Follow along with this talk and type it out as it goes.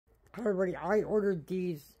Hi everybody, I ordered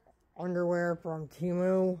these underwear from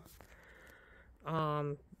Temu.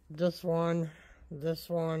 This one, this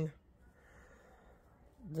one,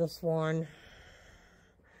 this one,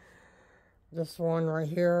 this one right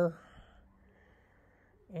here,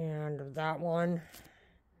 and that one,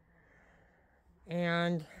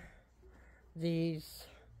 and these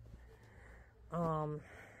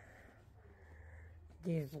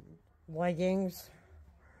leggings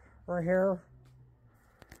right here.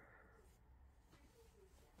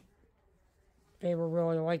 They were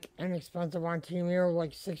really inexpensive on Temu,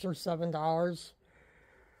 like $6 or $7. If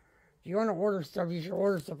you want to order stuff, you should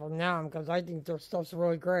order stuff from them because I think their stuff's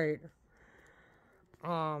really great.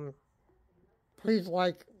 Please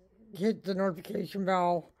hit the notification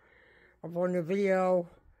bell of a new video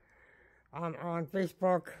on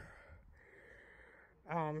Facebook,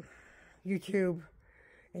 YouTube,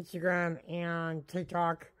 Instagram, and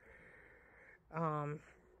TikTok.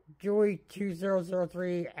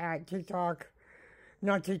 Julie2003 at TikTok.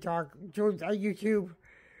 Not TikTok, YouTube,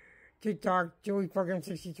 TikTok,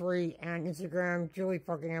 Julie63, and Instagram, Julie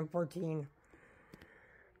M14.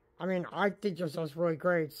 I mean, I think your stuff's really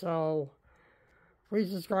great, so please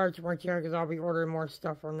subscribe to my channel because I'll be ordering more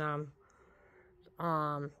stuff from them.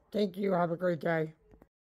 Thank you, have a great day.